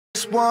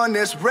one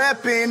that's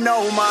reppin'.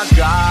 Oh my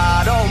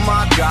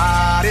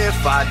God,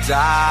 if I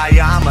die,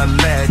 I'm a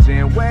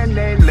legend. When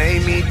they lay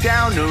me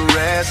down to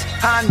rest,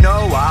 I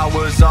know I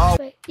was all.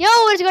 Yo,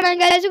 what's going on,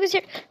 guys? Welcome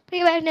to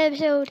bring back another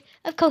episode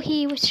of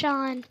Kohi with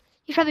Sean.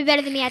 He's probably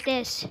better than me at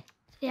this.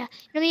 Yeah,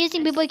 I'm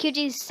using B-Boy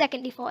QG's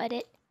second default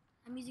edit.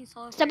 I'm using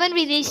Solar. Someone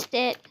released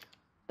it,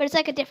 but it's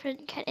like a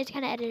different. It's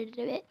kind of edited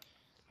a bit.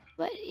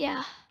 But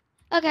yeah,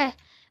 okay.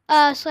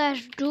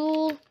 Slash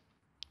dual.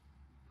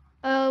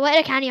 What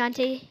account are you on,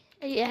 T?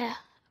 Yeah.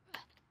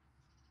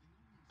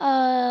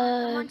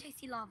 I'm on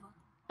Tasty Lava.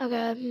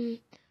 Okay.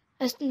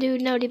 Let's do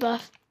no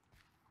debuff.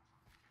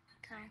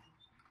 Okay.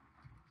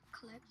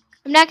 Click.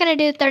 I'm not gonna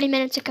do 30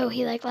 minutes of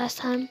Kohi like last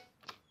time.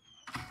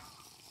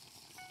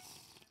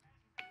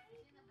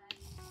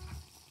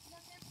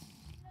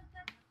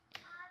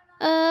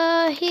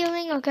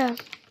 Healing. Okay.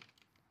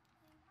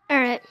 All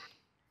right.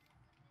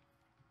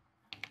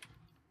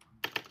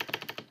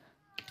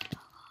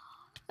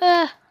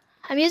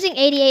 I'm using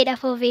 88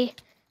 FOV.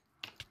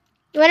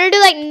 You want to do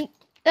like,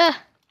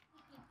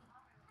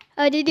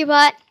 oh, did you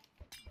bot?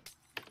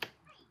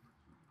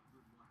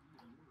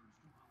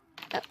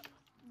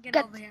 Get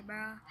over here,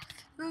 bro.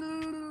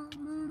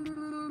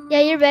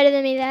 Yeah, you're better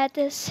than me at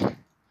this.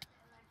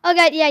 Oh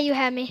god, yeah, you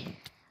have me.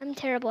 I'm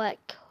terrible at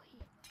Kohi.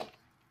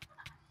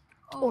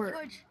 Oh,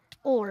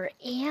 Or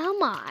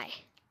am I?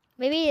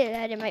 Maybe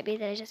it might be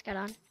that I just got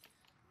on.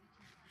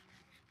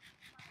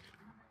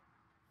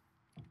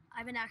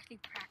 I've been actually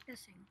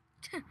practicing.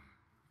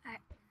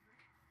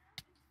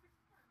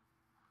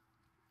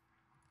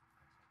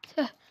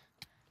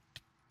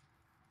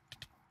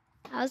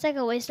 That was like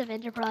a waste of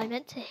ender, probably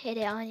meant to hit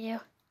it on you.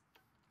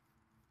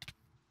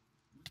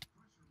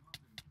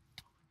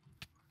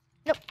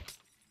 Nope.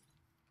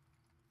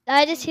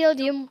 I just healed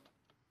you.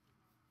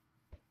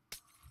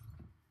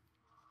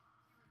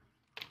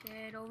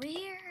 Get over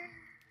here.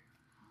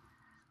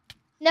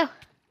 No.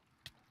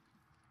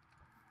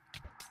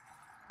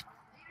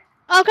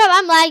 Oh crap,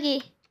 I'm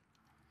laggy.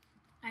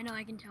 I know,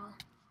 I can tell.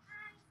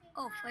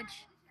 Oh,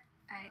 fudge.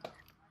 Alright.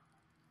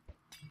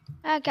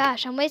 Oh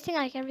gosh, I'm wasting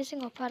like every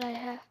single pot I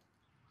have.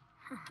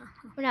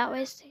 We're not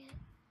wasting it.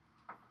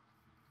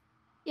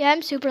 Yeah,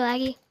 I'm super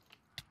laggy.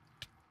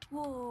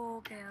 Whoa,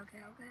 okay.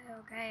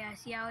 I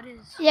see how it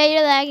is. Yeah,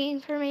 you're lagging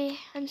for me.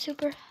 I'm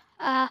super.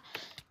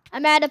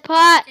 I'm at a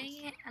pot.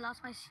 Dang it, I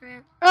lost my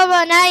sprint. Oh,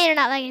 well, now you're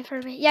not lagging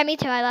for me. Yeah, me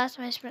too. I lost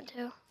my sprint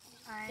too.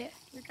 Alright, Yeah.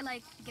 we can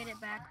like get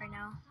it back right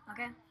now,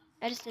 okay?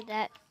 I just did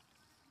that.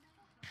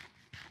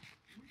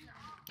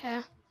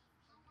 Okay.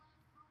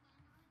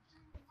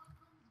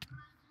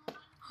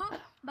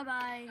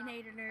 Bye-bye,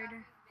 Nader nerd.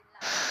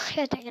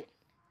 Yeah, dang it.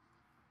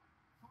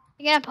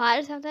 You got a pot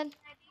or something?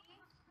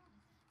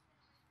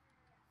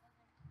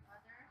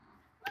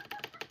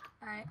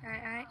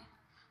 Alright.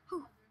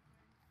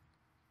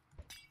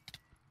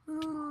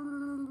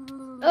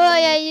 Oh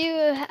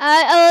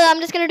yeah, I'm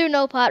just gonna do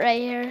no pot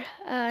right here.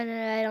 No,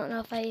 I don't know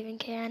if I even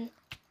can.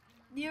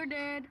 You're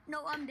dead.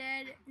 No, I'm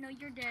dead. No,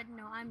 you're dead.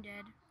 No, I'm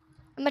dead.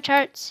 I'm a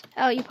charts.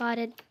 Oh, you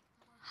potted.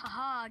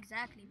 Haha,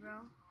 exactly, bro.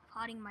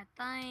 Potting my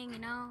thing, you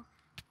know.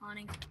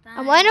 Potting my thing.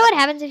 I wonder what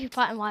happens if you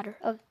pot in water.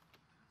 Oh,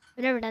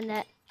 I've never done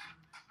that.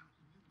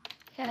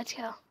 Okay, let's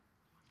go.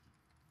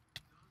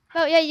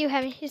 Oh yeah, you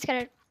have me. You just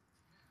gotta.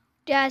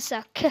 Yeah, I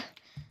suck.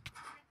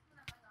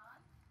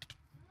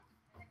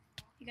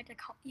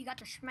 You got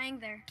the schmang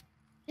there.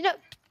 You know,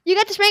 you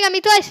got the spring on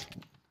me twice.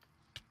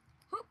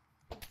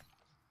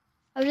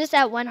 I was just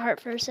at one heart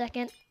for a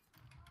second.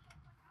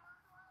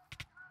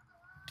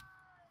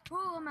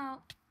 Oh, I'm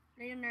out.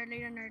 Later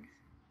nerd.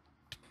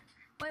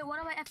 Wait, what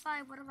if I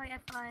F5?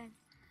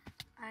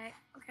 Alright,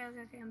 okay,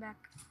 I'm back.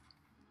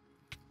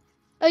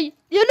 Oh, you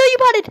know you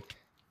potted.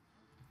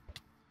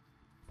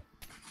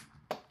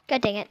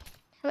 God dang it.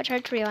 How much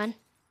hearts were you on?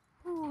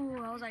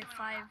 Ooh, I was like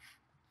 5.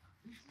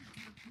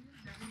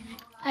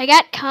 I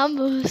got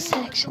combo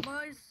section.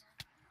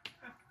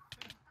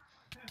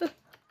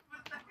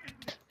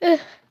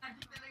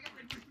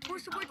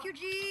 Push the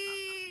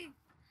QG!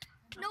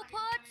 No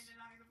pots!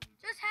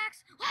 Just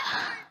hacks!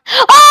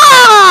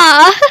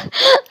 Ah!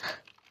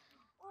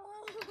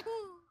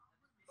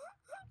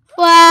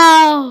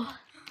 Wow.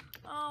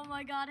 Oh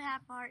my god,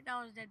 half heart.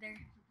 That was dead there.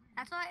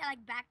 That's why I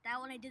like backed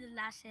out when I did the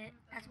last hit.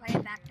 That's why I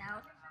backed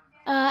out.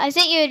 I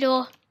sent you a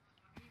duel.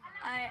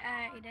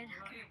 You did?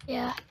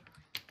 Yeah.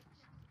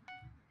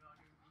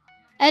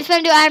 I just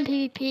want to do iron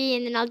PvP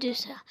and then I'll do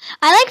so.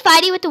 I like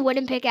fighting with the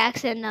wooden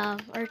pickaxe and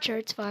archer.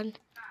 It's fun.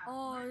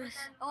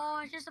 Oh,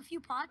 it's just a few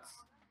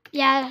pots.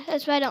 Yeah,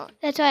 that's why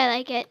I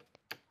like it.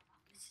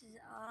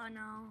 Oh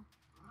no.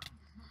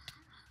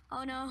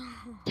 Oh no.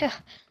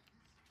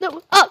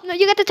 No. Oh no,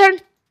 you got the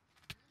turn.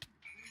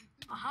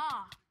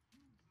 Aha.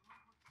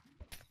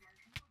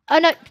 Oh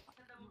no.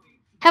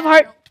 Have a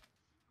heart.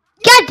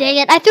 God dang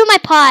it! I threw my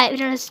pot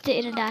and I was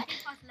didn't die.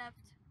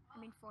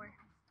 4.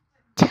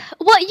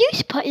 What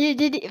you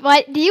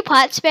do you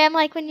pot spam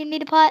like when you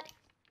need a pot?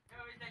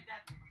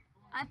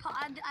 I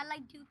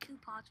like do 2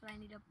 pots when I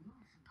need a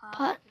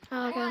pot.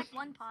 Oh, okay. Or like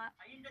 1 pot.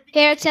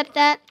 Here, accept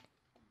that.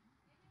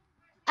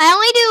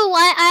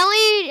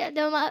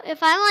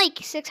 if I'm like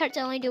 6 hearts,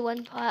 I only do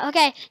 1 pot.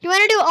 Okay, you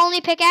want to do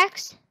only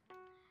pickaxe?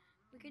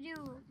 We could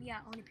do, yeah,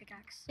 only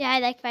pickaxe. Yeah, I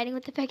like fighting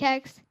with the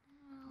pickaxe.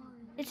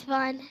 It's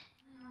fun.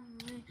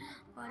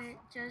 But it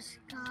just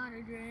got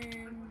a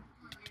dream.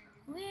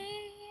 We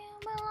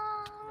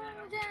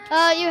belong down.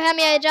 Oh, you had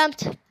me. I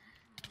jumped. John.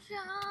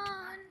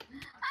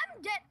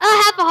 I'm dead.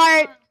 Oh, half a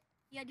heart.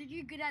 Yeah, dude,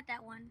 you're good at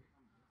that one.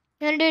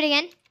 You want to do it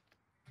again?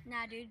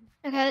 Nah, dude.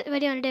 Okay, what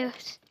do you want to do?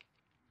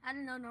 I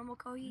don't know, normal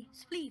Kohi.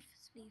 Spleef.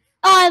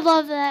 Oh, I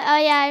love that. Oh,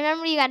 yeah, I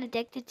remember you got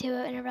addicted to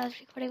it whenever I was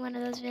recording one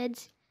of those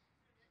vids.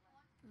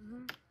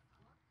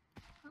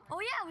 Oh,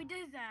 yeah, we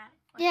did that.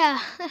 Yeah.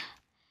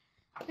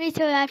 Me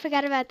too. I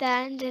forgot about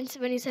that. And then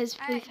when he says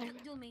Alright, please,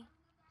 do me.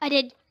 I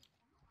did.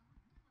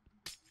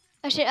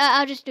 Oh shit!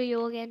 I'll just do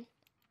you again.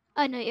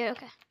 Oh no, you're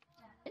okay.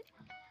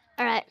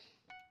 All right.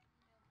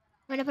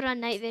 I'm gonna put on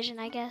night vision,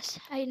 I guess.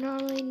 I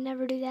normally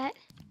never do that.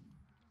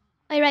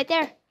 Oh, you're right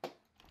there.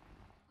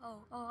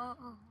 Oh.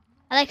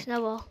 I like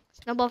snowball.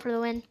 Snowball for the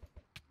win.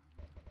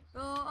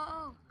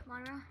 Oh. Come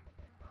on, bro.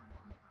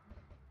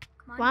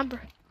 Come on, bro.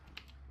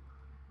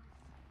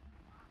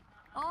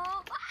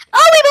 Oh.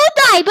 Oh, we both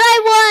died, but I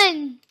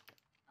won.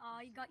 Oh,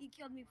 you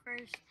killed me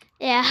first.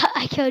 Yeah,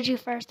 I killed you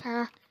first,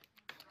 huh?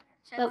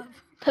 Shut up.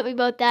 But we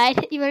both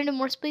died. You want to do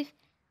more spleef?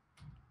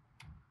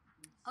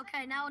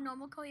 Okay, now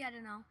normal Kohi, I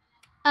don't know.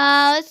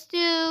 Let's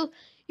do.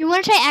 You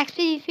want to try axe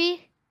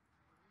PvP?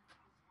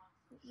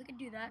 We could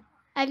do that.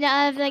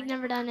 I've like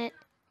never done it.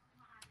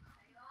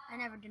 I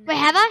never did that. Wait,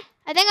 have I?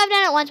 I think I've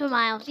done it once with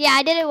Miles. Yeah,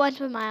 I did it once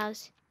with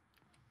Miles.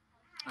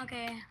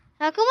 Okay.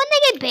 How come when they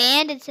get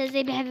banned, it says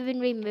they haven't been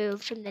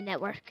removed from the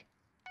network?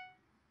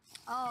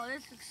 Oh,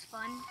 this looks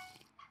fun.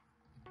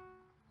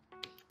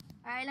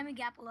 Alright, let me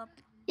gapple up.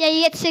 Yeah,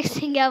 you get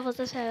 16 gapples.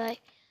 That's why I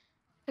like.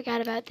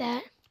 Forgot about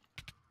that.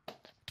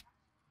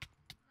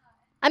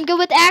 I'm good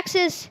with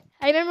axes.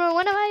 I remember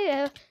one of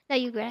my. No,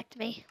 you wrecked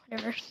me.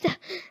 Whatever.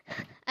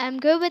 I'm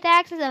good with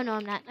axes. Oh no,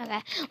 I'm not.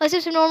 Okay, let's do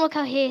some normal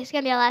Kohi. It's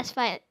gonna be our last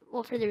fight.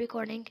 Well, for the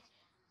recording,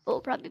 but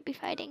we'll probably be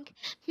fighting.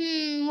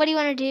 What do you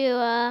want to do?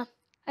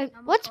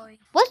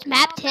 What's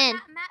map 10?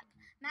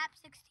 Map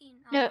 16.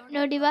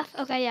 No debuff.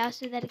 Okay, yeah, let's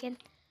do that again.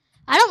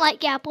 I don't like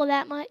Gapple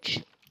that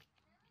much.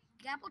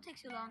 Gapple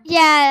takes too long.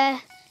 Yeah,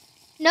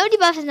 no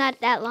debuff is not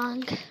that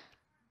long.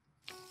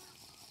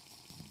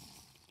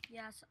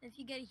 Yeah, so if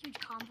you get a huge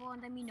combo,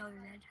 and then you know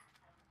you're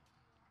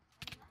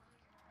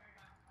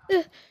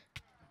dead.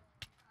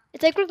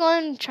 It's like we're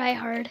going to try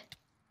hard.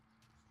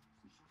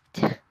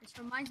 This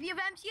reminds me of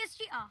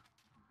MCSG.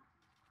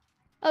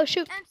 Oh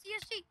shoot.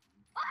 MCSG.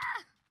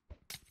 Ah!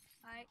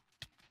 Alright.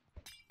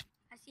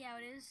 I see how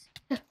it is.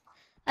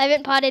 I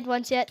haven't potted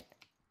once yet.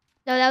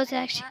 No, that was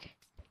actually.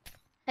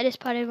 I just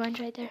potted once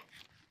right there.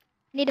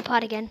 I need to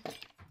pot again.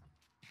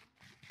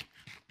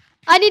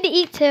 I need to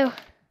eat too.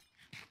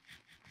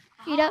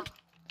 Eat up.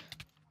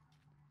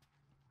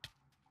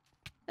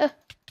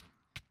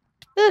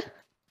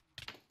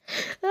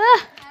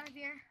 Out of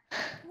here.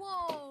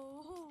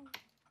 Whoa.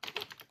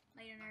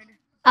 Later, nerd.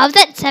 I was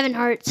at 7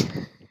 hearts.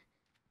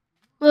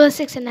 Well,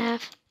 6.5.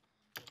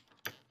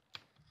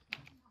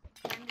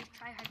 I'm just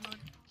try hard mode.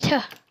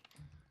 Yeah.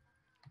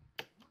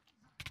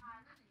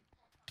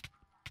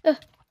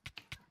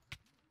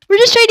 We're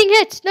just trading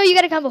hits. No, you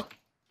got a combo.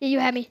 Yeah, you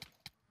had me.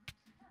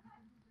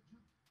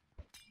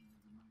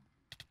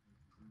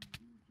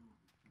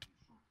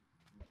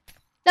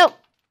 No.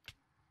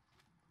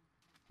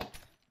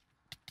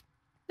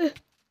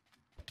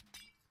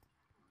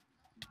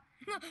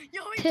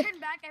 You always turn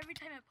back every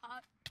time I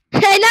pop.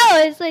 I know.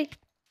 It's like.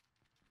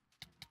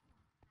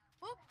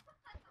 Oop.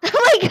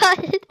 Oh my god.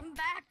 I'm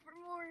back for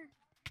more.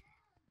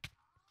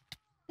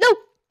 No.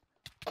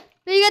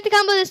 No, you got the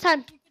combo this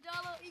time.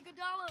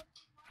 Iguodala.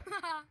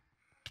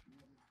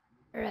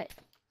 All right.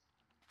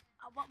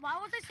 Why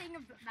was I saying a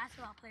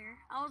basketball player?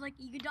 I was like,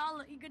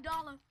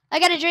 Iguodala. I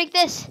gotta drink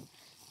this.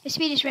 My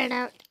speed just ran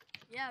out.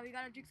 Yeah, we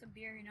gotta drink some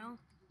beer, you know?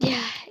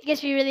 Yeah, it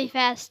gets me really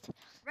fast.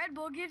 Red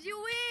Bull gives you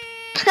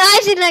wings!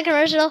 I've seen that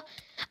commercial.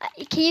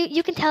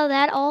 You can tell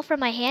that all from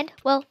my hand?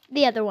 Well,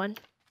 the other one.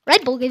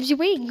 Red Bull gives you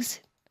wings.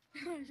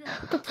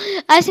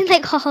 I've seen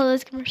like all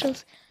those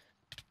commercials.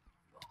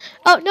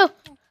 Oh, no.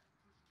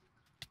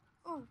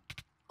 Oh,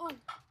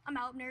 I'm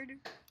out, nerd.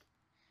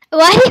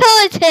 Why do you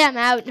always say I'm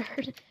out,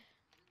 nerd?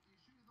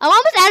 I'm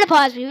almost out of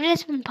pots. We've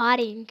just been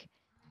potting.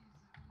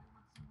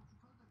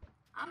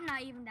 I'm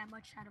not even that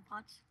much out of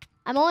pots.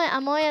 I'm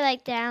only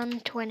like down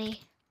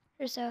 20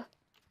 or so.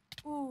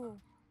 Ooh.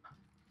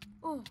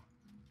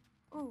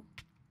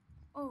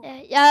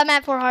 Yeah, I'm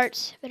at 4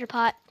 hearts. Better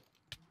pot.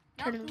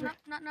 No.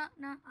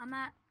 I'm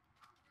at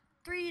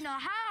 3.5.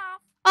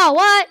 Oh,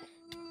 what?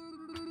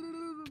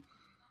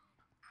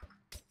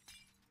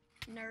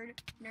 Nerd.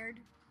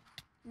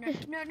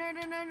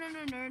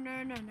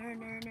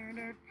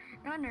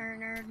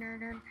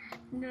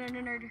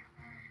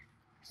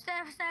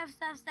 Steph is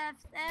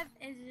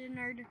a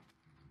nerd.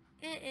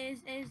 It is.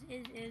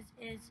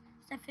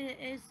 Steph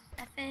is.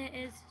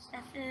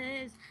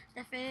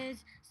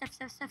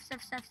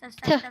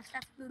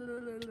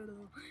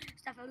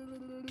 Steph. Ugh.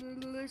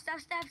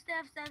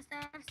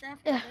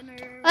 The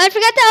nerd. Oh, I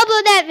forgot to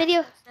upload that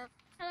video. Steph.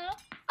 Hello.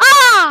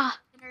 Ah!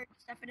 The nerd.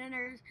 Steph the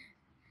nerd.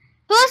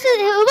 Who else is?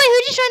 Wait,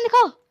 who just joined the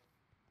call?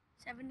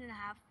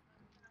 7.5.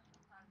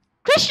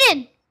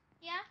 Christian.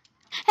 Yeah.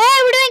 Hey,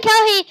 we're doing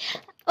Kohi.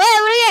 Wait,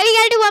 we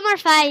gotta do one more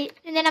fight,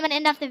 and then I'm gonna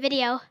end off the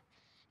video.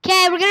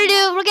 Okay, we're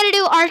gonna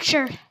do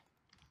Archer.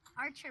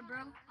 Archer, bro.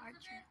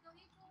 Archer.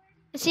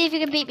 Let's see if you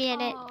can beat me in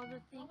it. Oh, the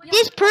thing.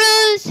 These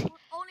pros.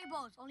 Only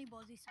bows. Only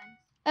bows this time.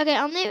 Okay,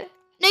 only.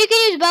 No, you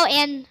can use bow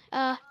and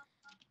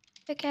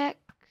pickaxe.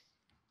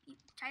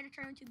 Try to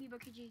turn into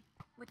BBKG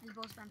with his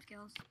bow spam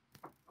skills.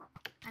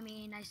 I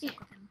mean, I suck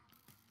with him.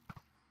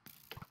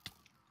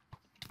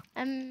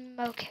 I'm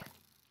okay.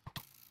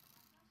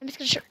 I'm just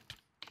gonna shoot.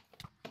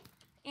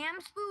 Am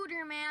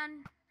Spooder,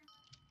 man.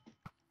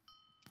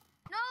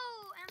 No,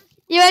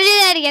 You wanna do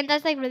that again?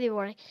 That's like really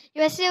boring.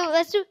 Let's do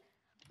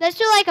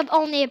like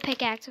only a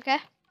pickaxe, okay?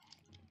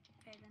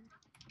 Okay then.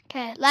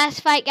 Okay,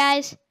 last fight,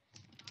 guys.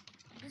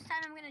 This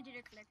time I'm gonna do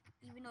the click,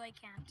 even though I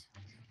can't.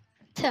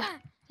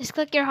 Just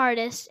click your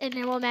hardest, and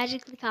it will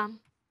magically come.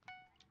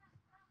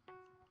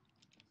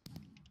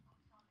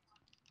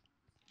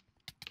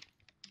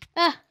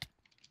 Ah.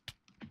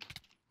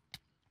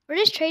 We're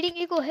just trading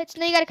equal hits.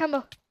 No, you got a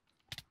combo.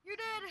 You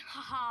did.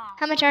 Haha.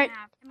 How much art?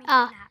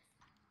 Oh.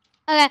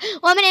 Okay,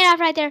 well, I'm going to end off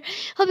right there.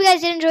 Hope you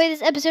guys did enjoy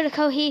this episode of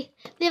Kohi.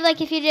 Leave a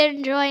like if you did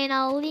enjoy, and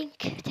I'll link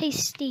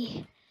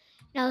Tasty.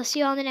 And I'll see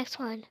you all in the next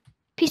one.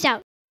 Peace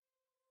out.